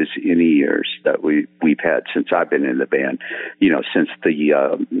good as any years that we've had since I've been in the band. Since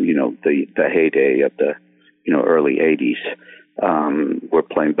the heyday of the early '80s. We're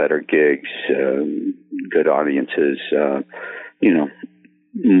playing better gigs, good audiences,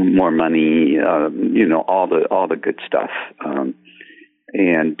 more money, all the good stuff.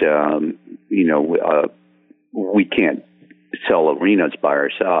 We can't sell arenas by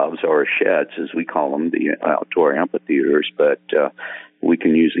ourselves, or sheds, as we call them, the outdoor amphitheaters, but we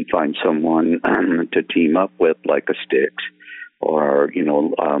can usually find someone to team up with, like a Styx, or,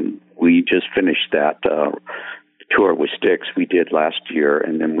 we just finished that tour with Styx we did last year,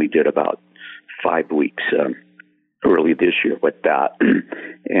 and then we did about 5 weeks early this year with that,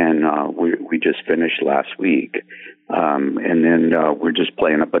 and we just finished last week, and then we're just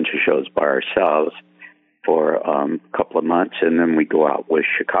playing a bunch of shows by ourselves for a couple of months, and then we go out with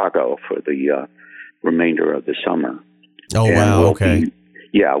Chicago for the remainder of the summer. Oh, and wow, okay.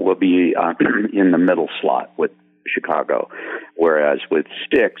 We'll be in the middle slot with Chicago, whereas with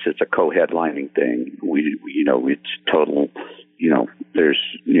Styx, it's a co-headlining thing. It's total,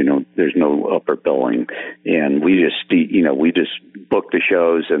 there's no upper billing, and we just book the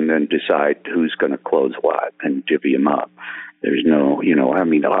shows and then decide who's going to close what and divvy them up. There's no, I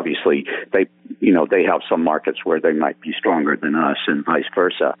mean, obviously they have some markets where they might be stronger than us and vice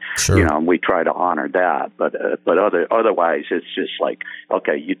versa. Sure. And we try to honor that, but otherwise it's just like,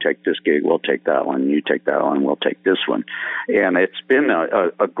 okay, you take this gig, we'll take that one. You take that one, we'll take this one. And it's been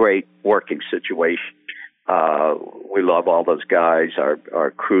a great working situation. We love all those guys.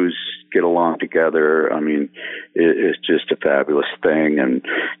 Our crews get along together. I mean, it's just a fabulous thing. And,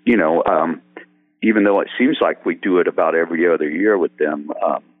 even though it seems like we do it about every other year with them,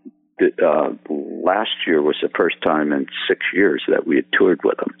 last year was the first time in 6 years that we had toured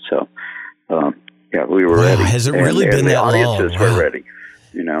with them. So, we were ready. Has it really been that long? The audiences were ready.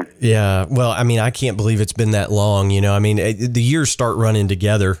 Yeah. Well, I mean, I can't believe it's been that long. I mean, the years start running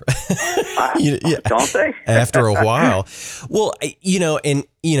together. Don't they? After a while. Well,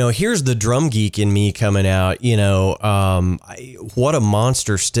 here's the drum geek in me coming out. What a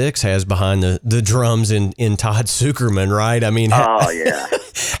monster Styx has behind the drums in Todd Sucherman, right? I mean,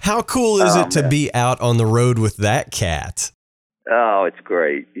 how cool is it to be out on the road with that cat? Oh, it's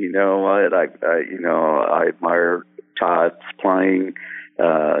great. You know what? I admire Todd's playing.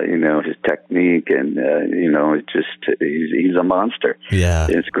 His technique, and he's a monster. Yeah,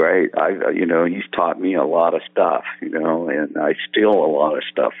 it's great. He's taught me a lot of stuff, and I steal a lot of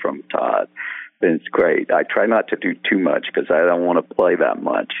stuff from Todd. And it's great. I try not to do too much because I don't want to play that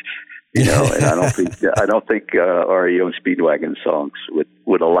much, and I don't think REO Speedwagon songs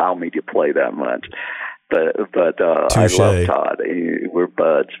would allow me to play that much. But I love Todd. We're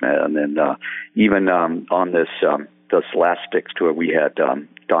buds, man. And even on this last Styx tour, we had Don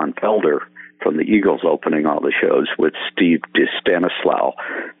Felder from the Eagles opening all the shows with Steve Stanislaw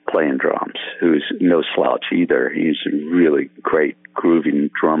playing drums, who's no slouch either. He's a really great grooving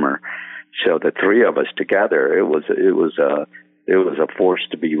drummer. So the three of us together, it was a force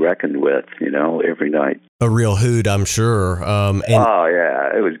to be reckoned with, every night. A real hoot, I'm sure.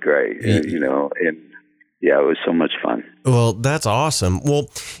 It was great, and yeah, it was so much fun. Well, that's awesome. Well,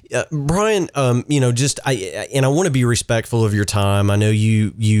 Bryan, I want to be respectful of your time. I know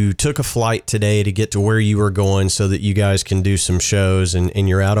you took a flight today to get to where you were going so that you guys can do some shows, and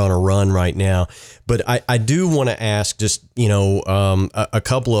you're out on a run right now. But I do want to ask just, a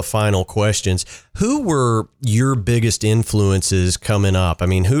couple of final questions. Who were your biggest influences coming up? I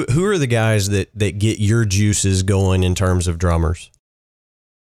mean, who are the guys that get your juices going in terms of drummers?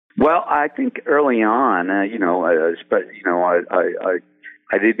 Well, I think early on, I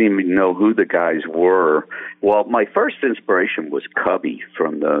didn't even know who the guys were. Well, my first inspiration was Cubby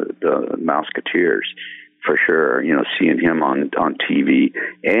from the Mouseketeers, for sure. Seeing him on TV,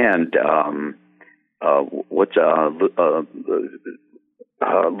 and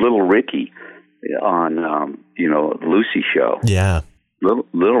Little Ricky on Lucy show. Yeah.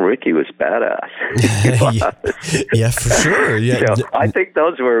 Little Ricky was badass. Yeah, for sure. Yeah, so I think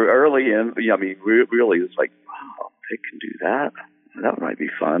those were early in. Really, it's like, wow, they can do that. That might be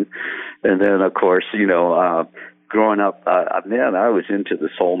fun. And then, of course, growing up, I was into the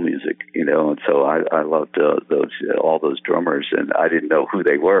soul music, and so I loved all those drummers, and I didn't know who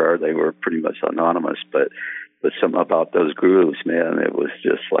they were. They were pretty much anonymous, but something about those grooves, man, it was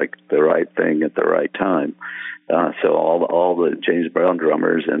just like the right thing at the right time. So all the James Brown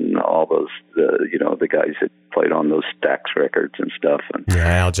drummers and all those, the guys that played on those Stax records and stuff. And,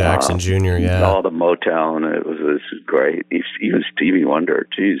 Al Jackson Jr., yeah. All the Motown, it was great. Even Stevie Wonder,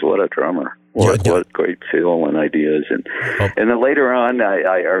 geez, what a drummer. What great feel and ideas. And then later on,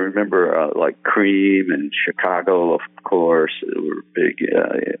 I remember like Cream and Chicago, of course, were big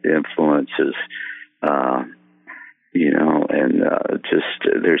influences. And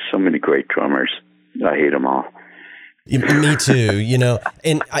there's so many great drummers. I hate them all. Me too,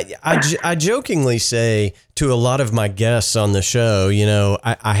 and I jokingly say to a lot of my guests on the show,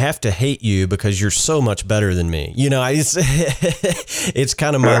 I have to hate you because you're so much better than me. It's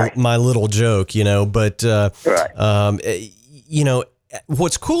kind of my little joke, but,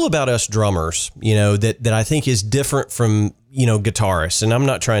 what's cool about us drummers, that I think is different from, guitarists, and I'm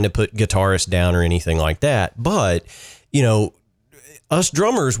not trying to put guitarists down or anything like that, but, us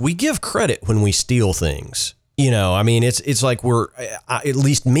drummers, we give credit when we steal things. It's like at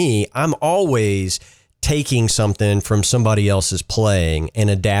least me, I'm always taking something from somebody else's playing and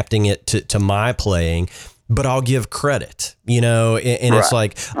adapting it to my playing, but I'll give credit, and it's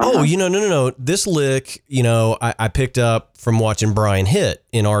like, no, this lick, I picked up from watching Bryan Hitt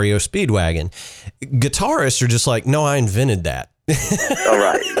in REO Speedwagon. Guitarists are just like, no, I invented that. All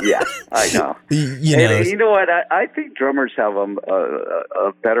right. Yeah, I know. And you know what? I think drummers have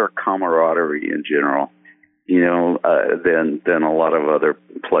a better camaraderie in general, than a lot of other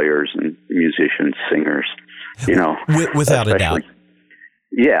players and musicians, singers. You know, Without a doubt.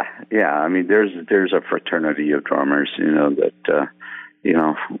 Yeah. I mean, there's a fraternity of drummers, you know, that you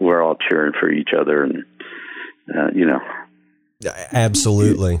know, we're all cheering for each other, and you know.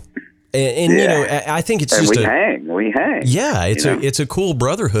 Absolutely. And you know, I think it's just we hang. Yeah, it's a cool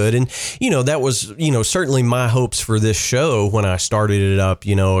brotherhood. And, you know, that was, you know, certainly my hopes for this show when I started it up,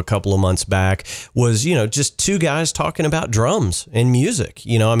 you know, a couple of months back was, you know, just two guys talking about drums and music.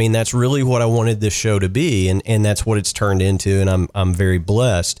 You know, I mean, that's really what I wanted this show to be. And that's what it's turned into. And I'm very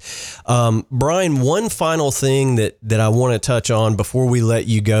blessed. Bryan, one final thing that I want to touch on before we let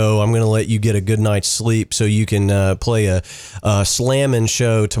you go. I'm going to let you get a good night's sleep so you can play a slamming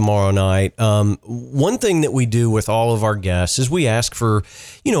show tomorrow night. One thing that we do with all of our guests is we ask for,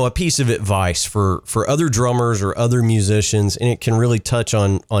 you know, a piece of advice for other drummers or other musicians, and it can really touch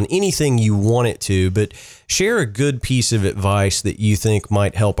on anything you want it to, but share a good piece of advice that you think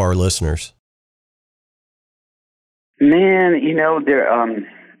might help our listeners. Man, you know,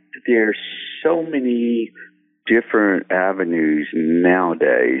 there's so many different avenues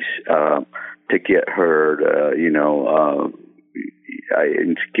nowadays to get heard, you know,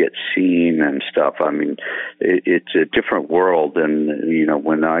 and to get seen and stuff. I mean, it's a different world than, you know,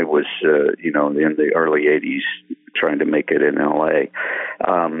 when I was, you know, in the early 80s trying to make it in LA.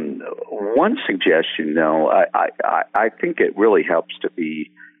 One suggestion, though, I think it really helps to be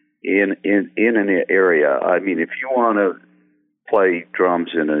in an area. I mean, if you want to play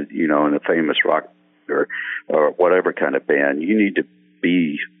drums in a famous rock or whatever kind of band, you need to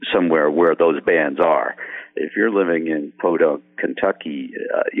be somewhere where those bands are. If you're living in Podunk, Kentucky,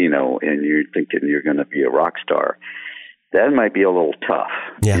 you know, and you're thinking you're going to be a rock star, that might be a little tough.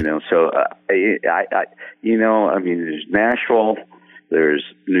 Yeah. You know. So I you know, I mean, there's Nashville, there's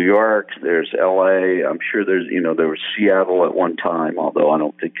New York, there's L.A. I'm sure there was Seattle at one time, although I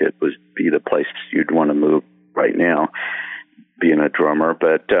don't think it would be the place you'd want to move right now, being a drummer.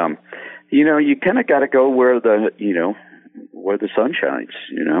 But you know, you kind of got to go where the sun shines.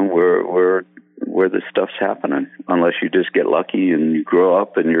 You know, where the stuff's happening, unless you just get lucky and you grow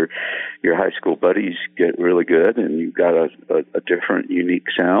up and your high school buddies get really good and you've got a different, unique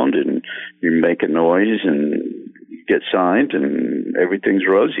sound and you're making noise and you get signed and everything's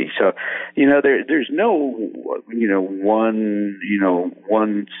rosy. So, you know, there's no, you know, one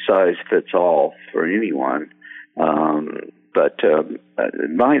size fits all for anyone. But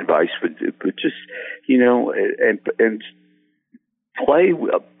my advice would just, you know, and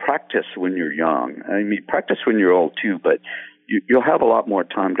practice when you're young. I mean, practice when you're old too, but you'll have a lot more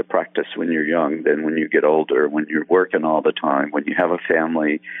time to practice when you're young than when you get older, when you're working all the time, when you have a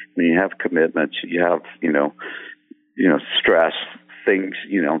family, when you have commitments, you have, you know, stress, things,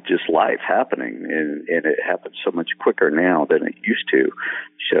 you know, just life happening. And it happens so much quicker now than it used to.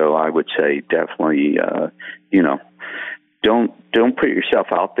 So I would say definitely, you know, don't put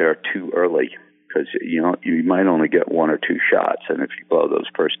yourself out there too early, because, you know, you might only get one or two shots, and if you blow those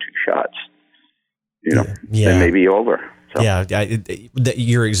first two shots, you know, it may be over. So. Yeah,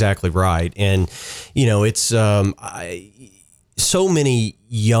 you're exactly right. And, you know, it's so many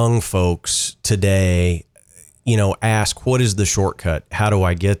young folks today, you know, ask, what is the shortcut? How do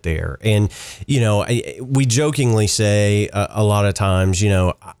I get there? And, you know, we jokingly say a lot of times, you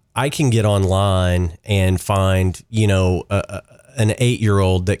know, I can get online and find, you know, an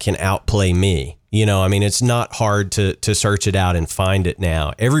 8-year-old that can outplay me. You know, I mean, it's not hard to search it out and find it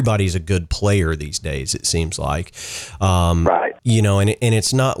now. Everybody's a good player these days, it seems like. Right. You know, and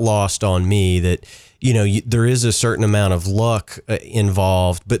it's not lost on me that, you know, there is a certain amount of luck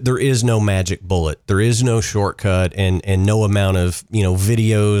involved, but there is no magic bullet. There is no shortcut, and no amount of, you know,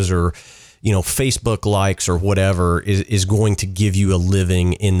 videos or, you know, Facebook likes or whatever is going to give you a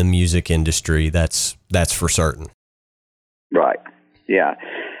living in the music industry. That's for certain. Right. Yeah.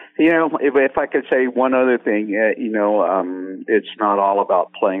 You know, if I could say one other thing, you know, it's not all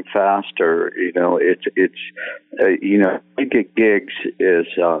about playing fast, or, you know, it's you know, gigs is,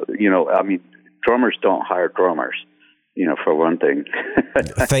 you know, I mean, drummers don't hire drummers, you know, for one thing.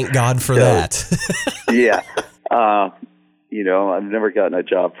 Thank God for that. Yeah. You know, I've never gotten a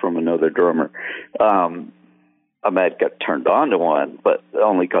job from another drummer. I might get turned on to one, but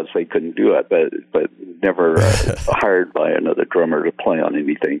only because they couldn't do it, but never hired by another drummer to play on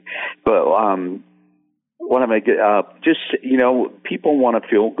anything. But what am I get? Just, you know, people want to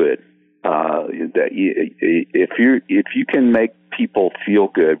feel good. If you can make people feel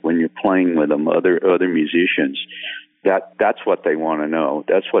good when you're playing with them, other musicians, that's what they want to know.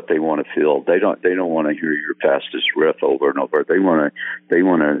 That's what they want to feel. They don't want to hear your fastest riff over and over. They want to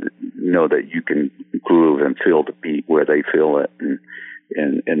know that you can groove and feel the beat where they feel it,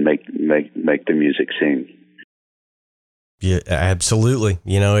 and make the music sing. Yeah, absolutely.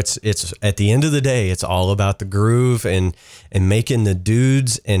 It's at the end of the day, it's all about the groove and making the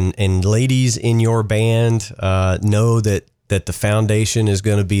dudes and ladies in your band know that the foundation is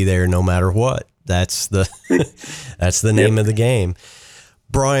going to be there no matter what. That's the that's the name of the game.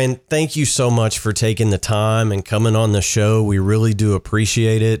 Bryan, thank you so much for taking the time and coming on the show. We really do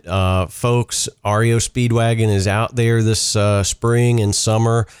appreciate it. Folks, REO Speedwagon is out there this spring and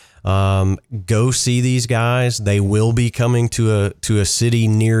summer. Go see these guys. They will be coming to a city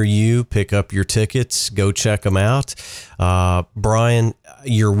near you. Pick up your tickets. Go check them out. Bryan,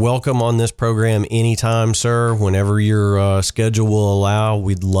 you're welcome on this program anytime, sir. Whenever your schedule will allow,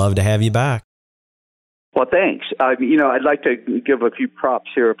 we'd love to have you back. Well, thanks. I'd like to give a fefew props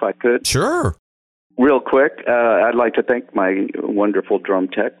here if I could. Sure. Real quick, I'd like to thank my wonderful drum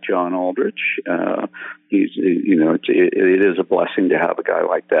tech, John Aldrich. It is a blessing to have a guy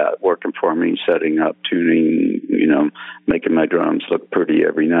like that working for me, setting up, tuning, making my drums look pretty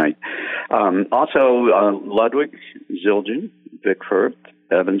every night. Also, Ludwig, Zildjian, Vic Firth,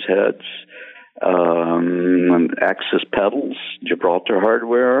 Evans Heads, Axis Pedals, Gibraltar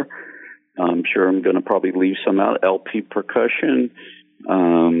Hardware. I'm sure I'm going to probably leave some out. LP Percussion,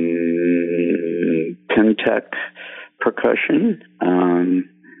 Pintech Percussion, and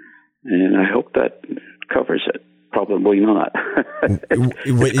I hope that covers it. Probably not.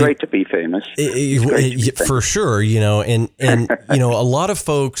 It's great to be famous. For sure, and a lot of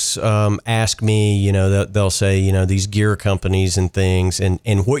folks ask me, they'll say, these gear companies and things,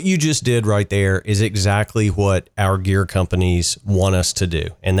 and what you just did right there is exactly what our gear companies want us to do,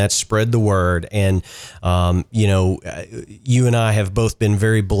 and that's spread the word. And you and I have both been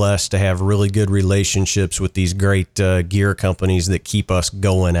very blessed to have really good relationships with these great gear companies that keep us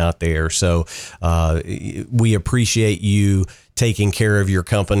going out there. So we appreciate you taking care of your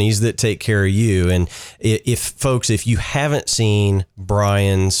companies that take care of you. And if you haven't seen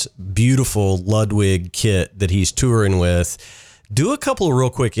Bryan's beautiful Ludwig kit that he's touring with, do a couple of real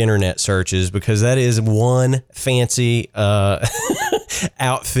quick internet searches, because that is one fancy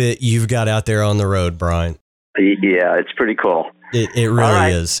outfit you've got out there on the road, Bryan. Yeah, it's pretty cool. It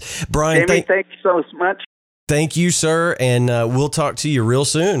really is. Bryan, Jamie, thanks so much. Thank you, sir. And we'll talk to you real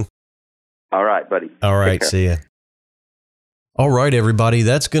soon. All right, buddy. All right. See ya. All right, everybody,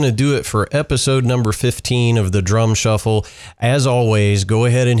 that's going to do it for episode number 15 of the Drum Shuffle. As always, go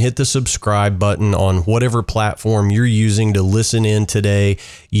ahead and hit the subscribe button on whatever platform you're using to listen in today.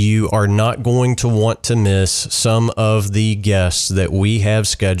 You are not going to want to miss some of the guests that we have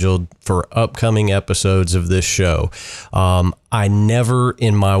scheduled for upcoming episodes of this show. I never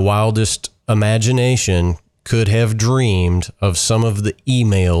in my wildest imagination could have dreamed of some of the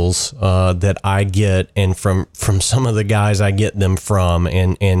emails that I get, and from some of the guys I get them from,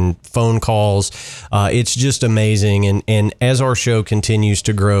 and phone calls. It's just amazing. And as our show continues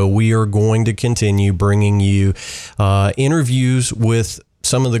to grow, we are going to continue bringing you interviews with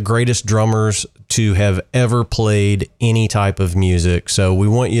some of the greatest drummers to have ever played any type of music. So we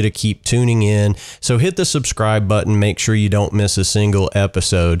want you to keep tuning in. So hit the subscribe button. Make sure you don't miss a single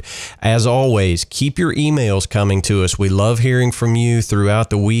episode. As always, keep your emails coming to us. We love hearing from you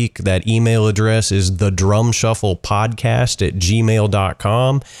throughout the week. That email address is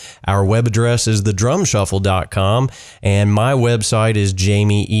thedrumshufflepodcast@gmail.com. Our web address is thedrumshuffle.com. And my website is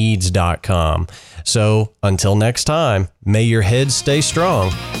jamieeads.com. So until next time, may your heads stay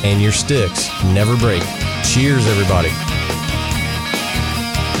strong and your sticks never break. Cheers, everybody.